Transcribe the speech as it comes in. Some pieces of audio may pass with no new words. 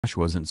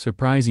wasn't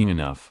surprising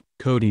enough.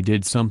 Cody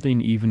did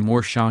something even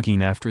more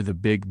shocking after the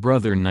Big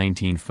Brother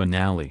 19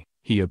 finale.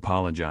 He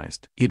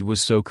apologized. "It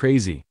was so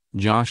crazy,"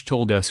 Josh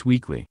told Us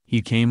Weekly.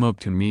 "He came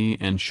up to me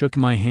and shook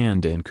my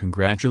hand and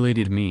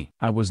congratulated me.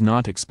 I was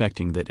not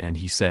expecting that, and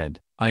he said,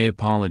 'I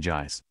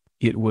apologize.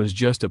 It was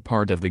just a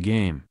part of the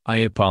game.' I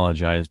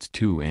apologized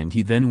too, and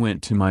he then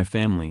went to my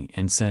family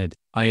and said,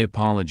 'I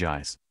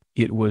apologize.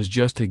 It was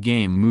just a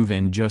game move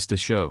and just a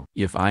show.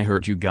 If I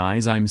hurt you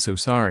guys, I'm so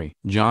sorry.'"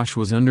 Josh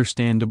was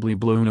understandably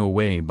blown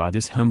away by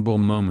this humble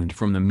moment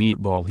from the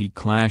meatball he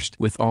clashed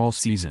with all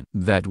season.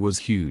 "That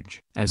was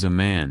huge. As a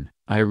man,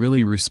 I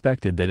really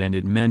respected that and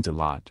it meant a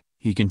lot,"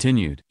 he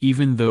continued.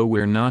 "Even though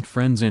we're not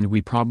friends and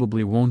we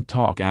probably won't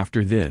talk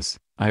after this,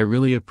 I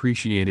really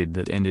appreciated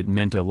that and it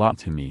meant a lot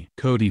to me."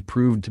 Cody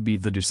proved to be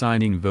the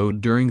deciding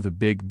vote during the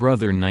Big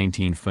Brother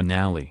 19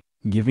 finale,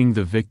 giving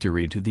the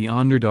victory to the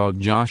underdog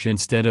Josh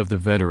instead of the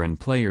veteran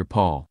player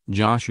Paul.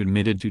 Josh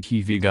admitted to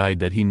TV Guide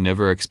that he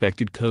never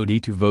expected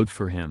Cody to vote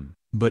for him,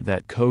 but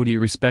that Cody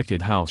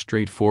respected how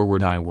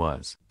straightforward I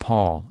was.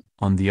 Paul,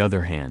 on the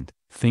other hand,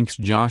 thinks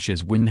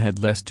Josh's win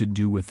had less to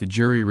do with the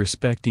jury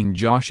respecting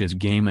Josh's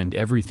game and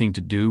everything to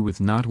do with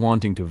not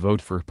wanting to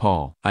vote for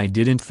Paul. "I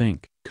didn't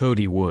think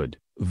Cody would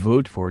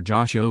vote for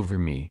Josh over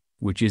me,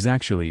 which is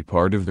actually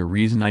part of the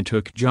reason I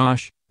took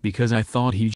Josh, because I thought he